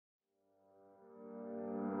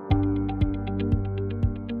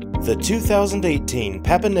The 2018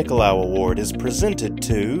 Papanicolaou Award is presented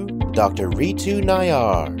to Dr. Ritu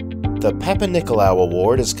Nayar. The Papanicolaou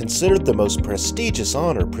Award is considered the most prestigious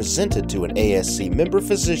honor presented to an ASC member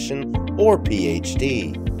physician or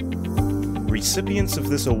PhD. Recipients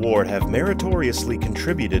of this award have meritoriously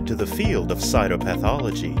contributed to the field of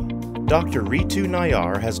cytopathology. Dr. Ritu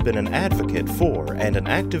Nayar has been an advocate for and an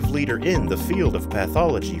active leader in the field of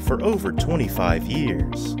pathology for over 25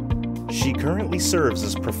 years. She currently serves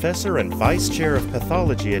as Professor and Vice Chair of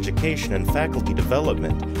Pathology Education and Faculty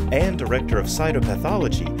Development and Director of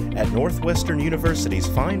Cytopathology at Northwestern University's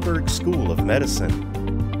Feinberg School of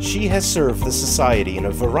Medicine. She has served the Society in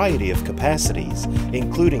a variety of capacities,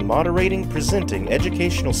 including moderating, presenting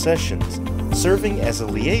educational sessions, serving as a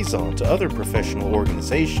liaison to other professional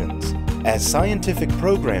organizations, as Scientific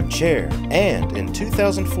Program Chair, and in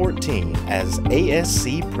 2014 as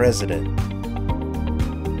ASC President.